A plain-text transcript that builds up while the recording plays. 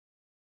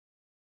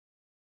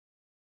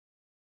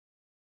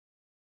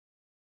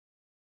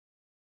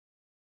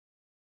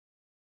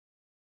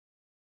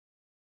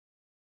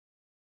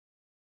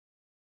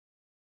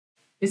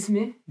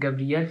اسمي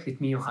جابرييل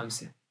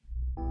 305.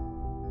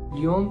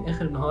 اليوم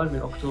آخر نهار من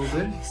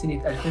أكتوبر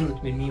سنة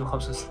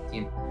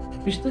 2865.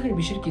 بشتغل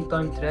بشركة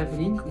تايم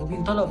ترافلينج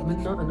وبينطلب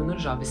منا أنه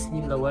نرجع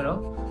بالسنين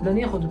لورا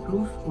لناخد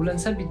بروف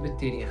ولنثبت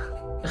بالتاريخ.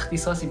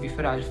 اختصاصي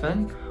بفرع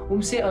الفن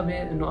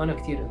ومثاقبة أنه أنا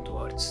كتير انتو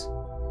آرتس.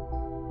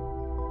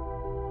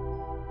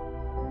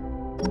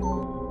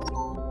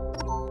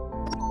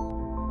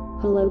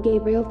 Hello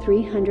Gabriel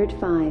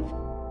 305.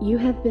 You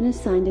have been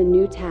assigned a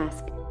new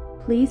task.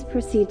 Please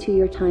proceed to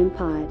your time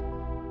pod.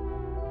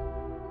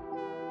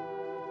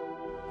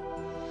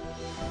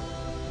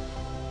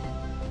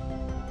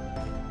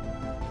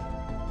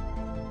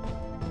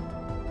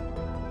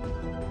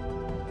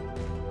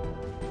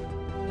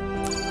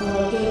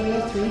 Hello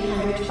Gabriel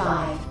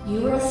 305. You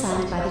were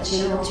assigned by the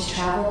General to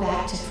travel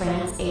back to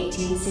France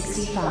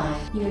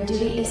 1865. Your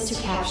duty is to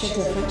capture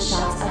different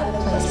shots of the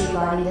place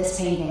regarding this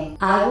painting.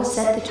 I will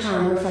set the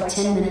timer for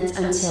 10 minutes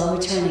until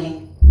returning.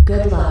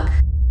 Good luck.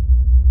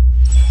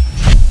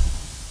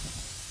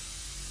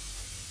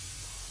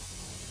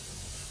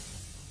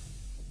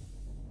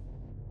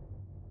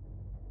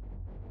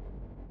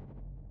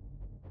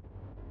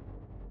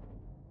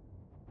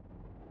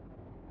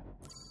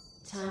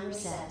 Timer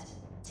set.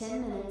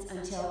 10 minutes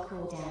until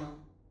cooldown.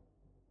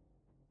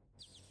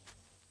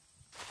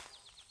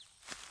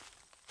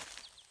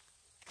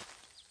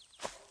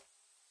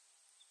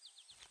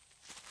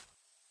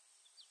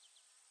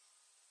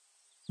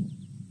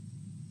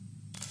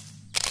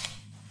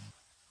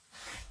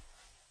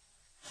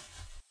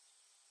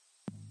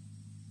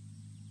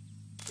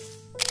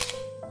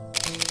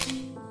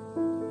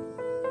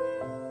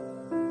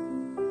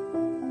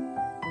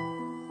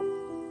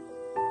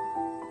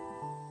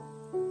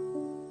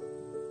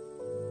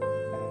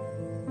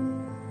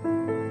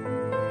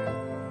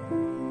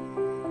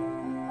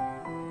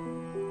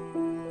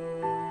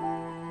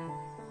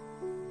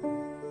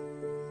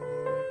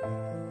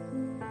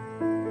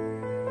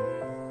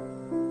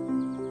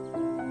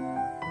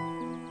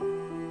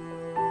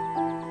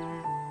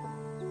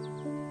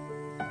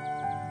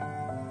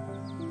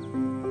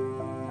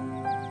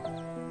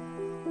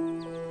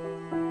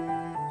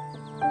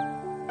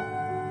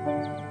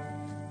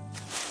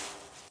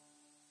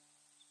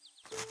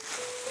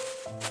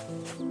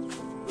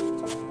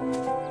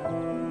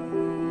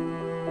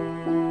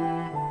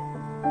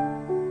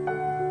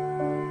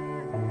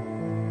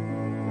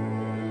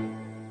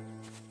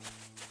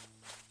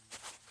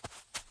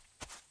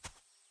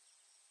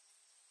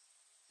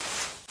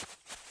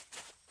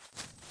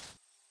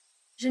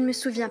 Je ne me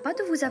souviens pas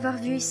de vous avoir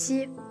vu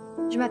ici.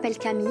 Je m'appelle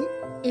Camille.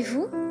 Et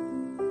vous?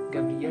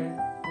 Gabrielle.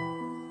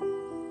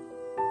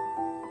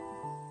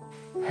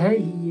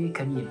 هاي هي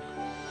كاميل.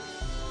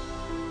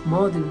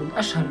 موديل من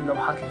أشهر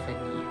اللوحات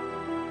الفنية،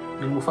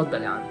 من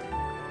المفضلة عندي.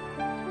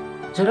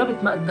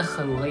 جربت ما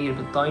أتدخل وغير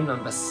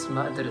بالتايملاين بس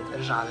ما قدرت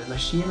أرجع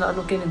بالماشين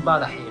لأنه كانت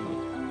بعدها حامل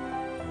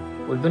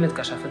والبنت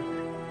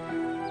كشفتني.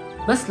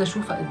 بس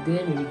لشوفها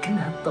قدامي بكل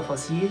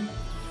هالتفاصيل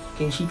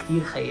كان شي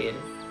كتير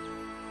خيالي.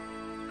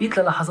 بقيت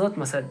للحظات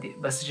ما صدق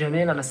بس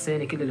جمالها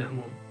نساني كل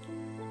الهموم.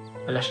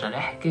 بلشنا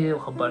نحكي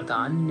وخبرتها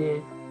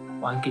عني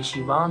وعن كل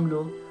شي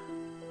بعمله.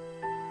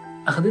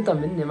 أخدتها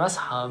مني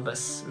مسحة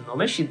بس إنه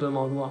مشيت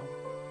بالموضوع.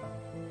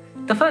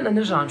 اتفقنا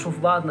نرجع نشوف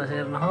بعضنا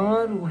غير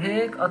نهار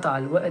وهيك قطع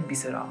الوقت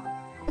بسرعة.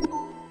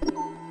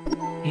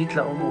 جيت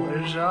لأمي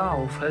وارجع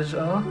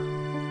وفجأة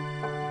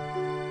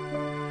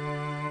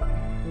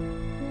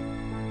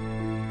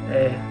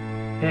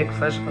هيك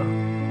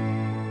فجأة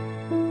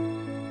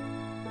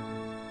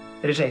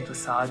رجعت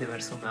والسعادة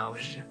مرسومة على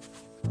وجهي.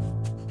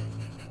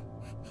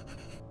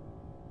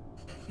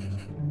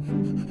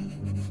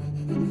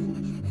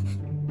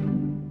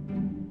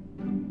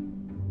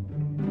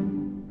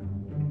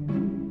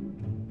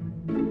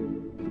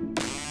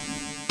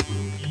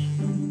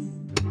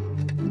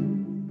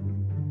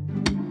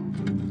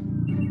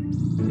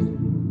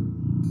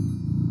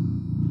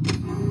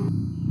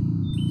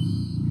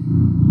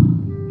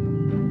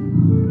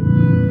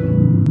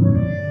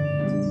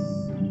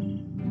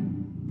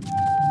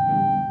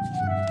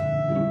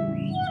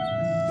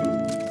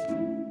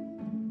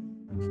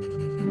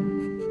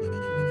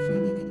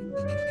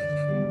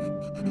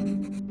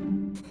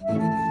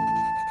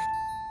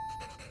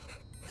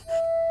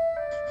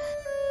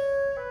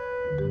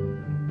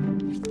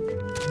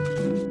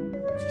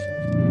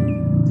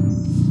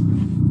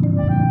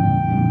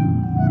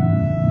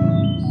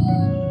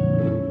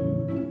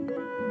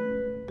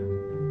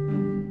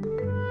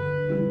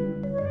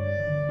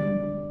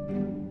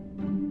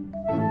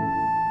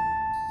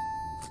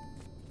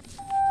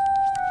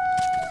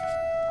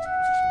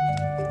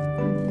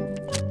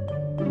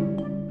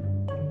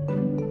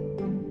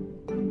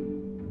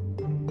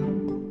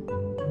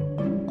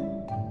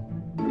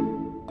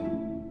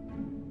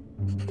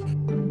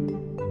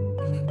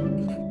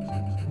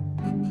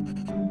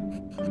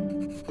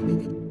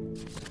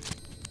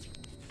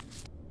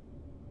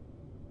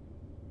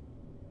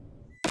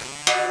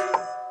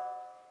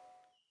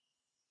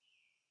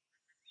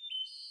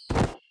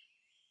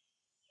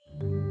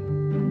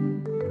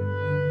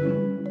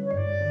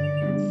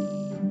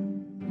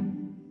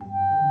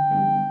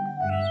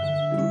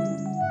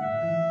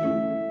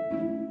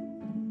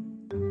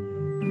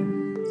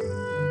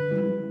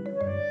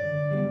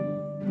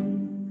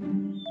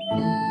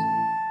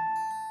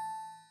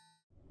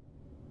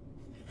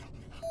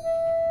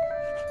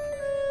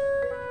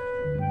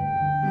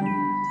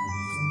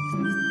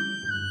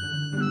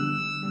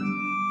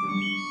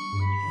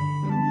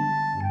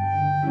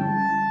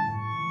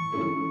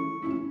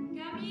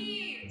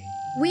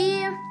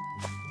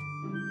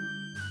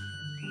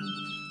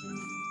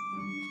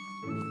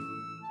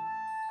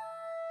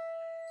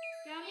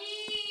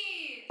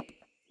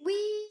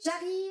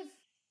 j'arrive.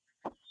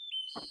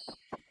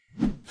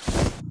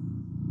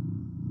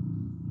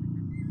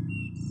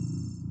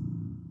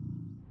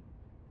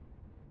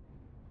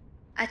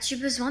 As-tu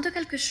besoin de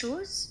quelque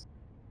chose?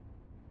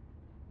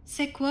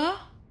 C'est quoi?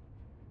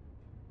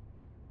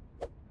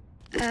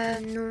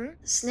 Non,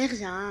 ce n'est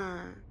rien.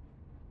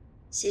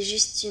 C'est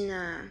juste une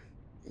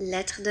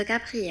lettre de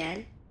Gabriel.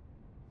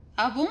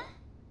 Ah bon?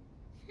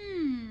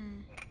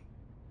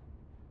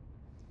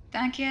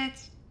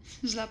 T'inquiète,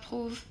 je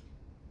l'approuve.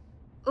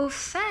 Au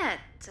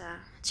fait,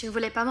 tu ne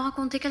voulais pas me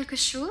raconter quelque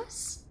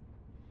chose?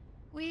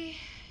 Oui,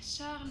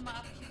 Charles m'a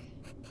appris.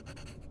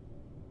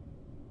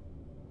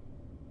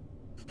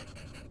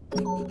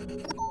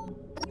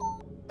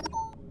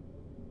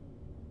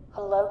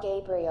 Hello,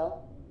 Gabriel.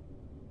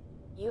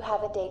 You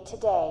have a date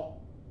today.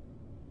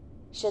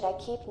 Should I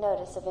keep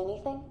notice of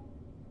anything?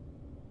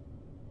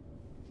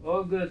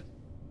 Oh good.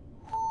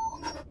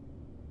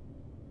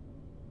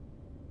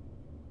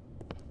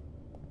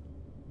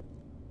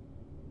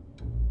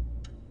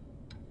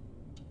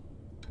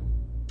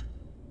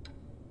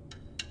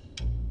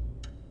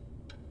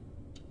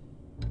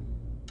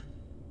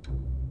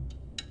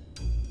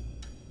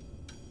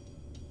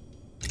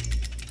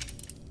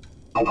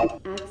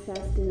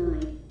 Access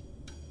denied.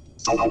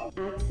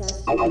 Access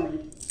denied.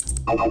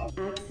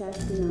 Access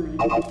denied.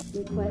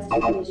 Request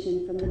permission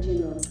from the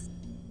general.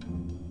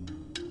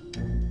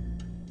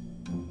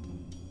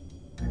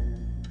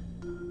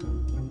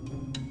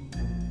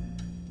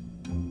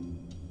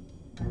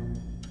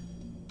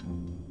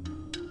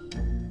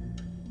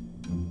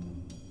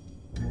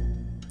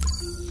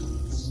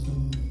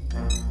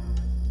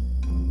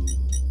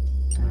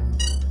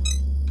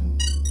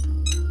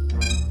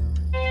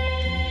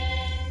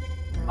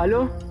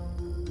 الو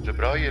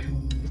جبرايل،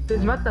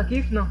 استاذ متى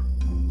كيفنا؟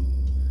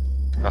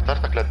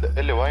 نطرتك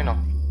لتدقلي وينك؟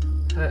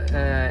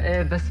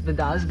 ايه بس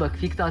بدي اعذبك،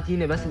 فيك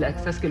تعطيني بس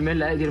الاكسس كرمال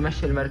لاقدر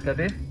مشي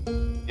المركبة؟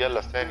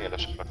 يلا ثانية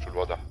لشوفك شو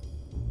الوضع.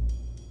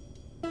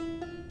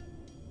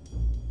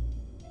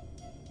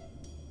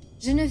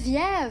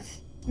 Geneviève,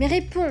 mais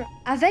réponds,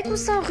 avec ou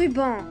sans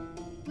ruban?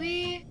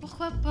 Oui,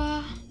 pourquoi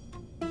pas?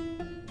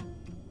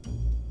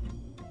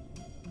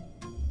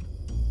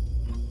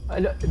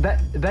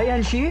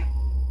 باين شي؟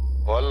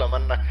 والله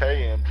منك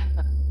هين.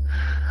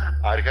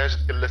 عرقاجة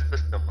كل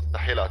السيستم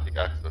مستحيل اعطيك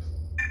اكسس.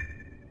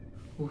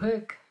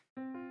 وهيك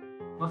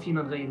ما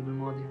فينا نغير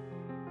بالماضي،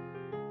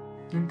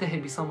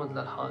 ننتهي بصمد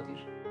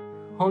للحاضر.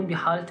 هون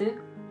بحالتي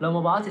لو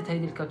ما بعطت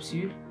هيدي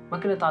الكبسول ما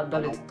كنت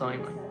عدلت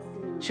التايم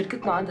لاين.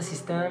 شركتنا عندها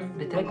سيستم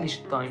بتركلش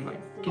التايم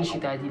لاين، كل شي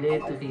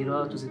تعديلات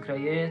تغييرات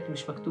وذكريات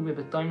مش مكتوبة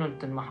بالتايم لاين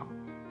بتنمحى،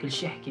 كل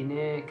شي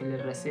حكيناه كل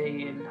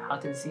الرسايل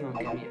حتنسيهم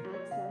كامل.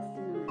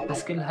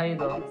 بس كل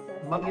هيدا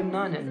ما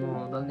بيمنعني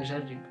انه ضل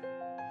نجرب.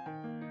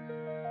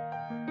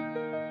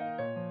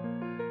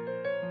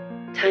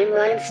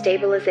 Timeline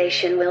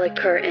stabilization will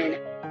occur in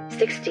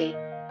 60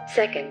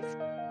 seconds.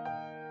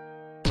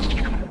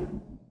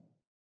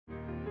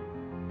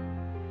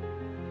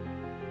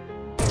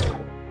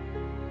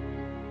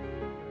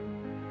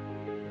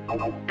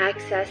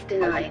 Access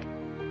denied.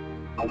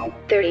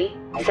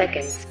 30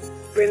 seconds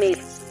remain.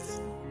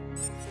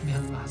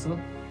 بهاللحظة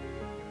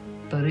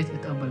اضطريت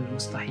اتقبل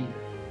المستحيل.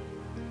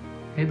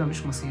 هيدا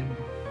مش مصيرنا،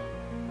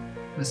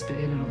 بس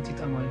بقالي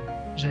نقطة أمل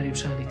جرب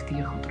شغلة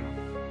كتير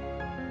خطرة.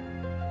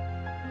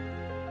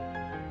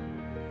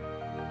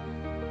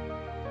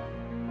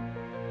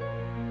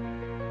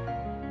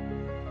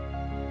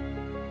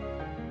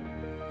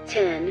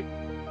 Ten,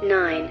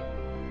 9,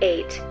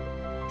 8,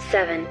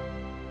 7,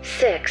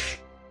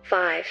 6,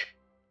 5,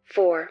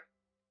 4,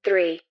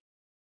 3,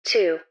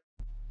 2,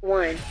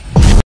 1.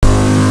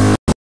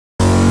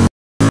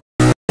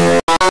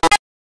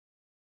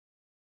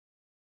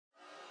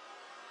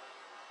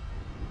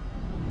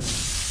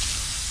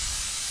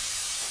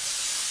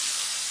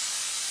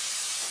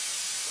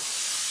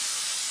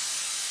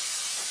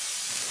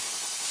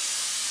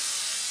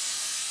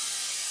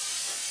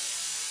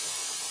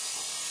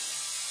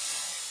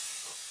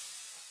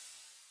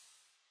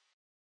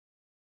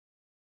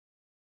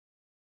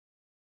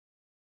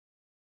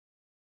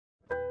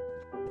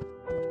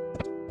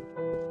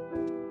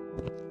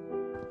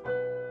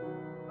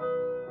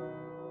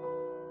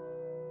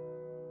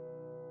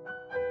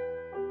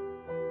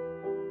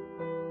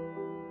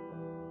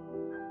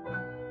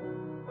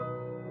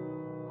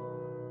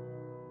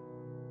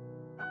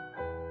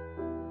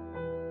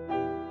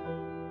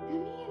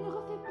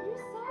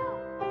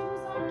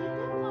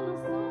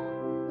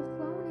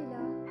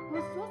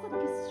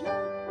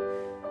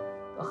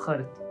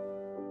 تأخرت،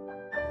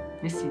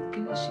 نسيت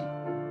كل شي،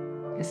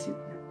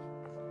 نسيتني.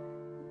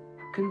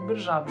 كنت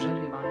برجع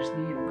بجرب عن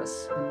جديد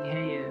بس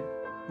بالنهاية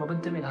ما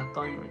بنتمي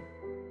لهالتايم لاين.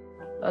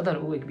 القدر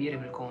قوة كبيرة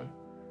بالكون.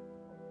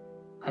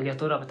 هل يا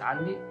ترى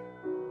بتعلق؟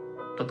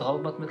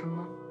 بتتغلبط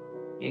مثلنا؟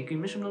 يمكن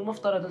مش من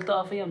المفترض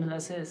التقى فيها من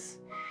الأساس.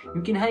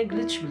 يمكن هاي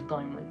جلتش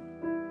بالتايم لاين،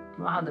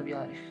 ما حدا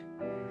بيعرف.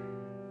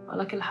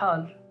 على كل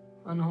حال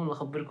أنا هون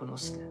لخبركن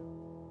قصتي،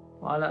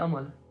 وعلى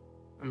أمل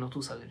إنه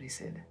توصل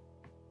الرسالة.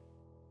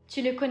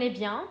 Tu le connais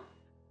bien?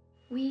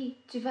 Oui,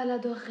 tu vas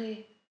l'adorer.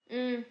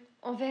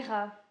 On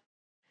verra.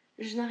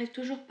 Je n'arrive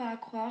toujours pas à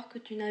croire que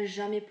tu n'as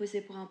jamais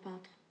posé pour un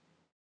peintre.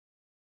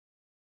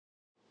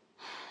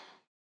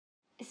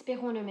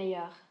 Espérons le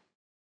meilleur.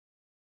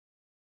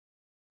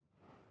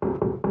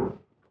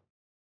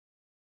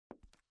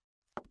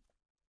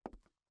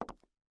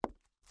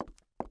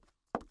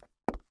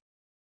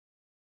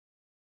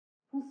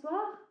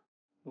 Bonsoir.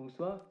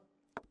 Bonsoir.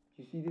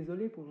 Je suis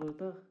désolé pour le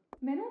retard.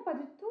 Mais non, pas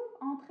du tout.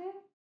 Entrez.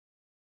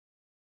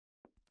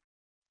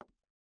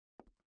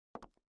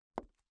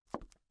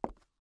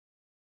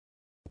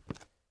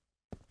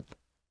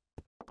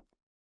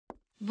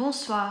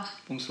 Bonsoir.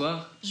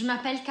 Bonsoir. Je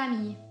m'appelle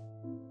Camille.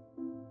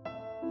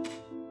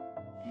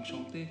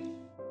 Enchanté.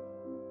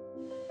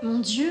 Mon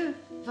Dieu,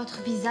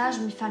 votre visage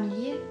m'est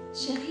familier.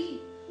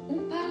 Chérie,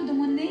 on parle de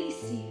Monet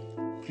ici.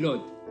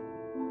 Claude.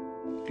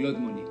 Claude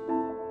Monet.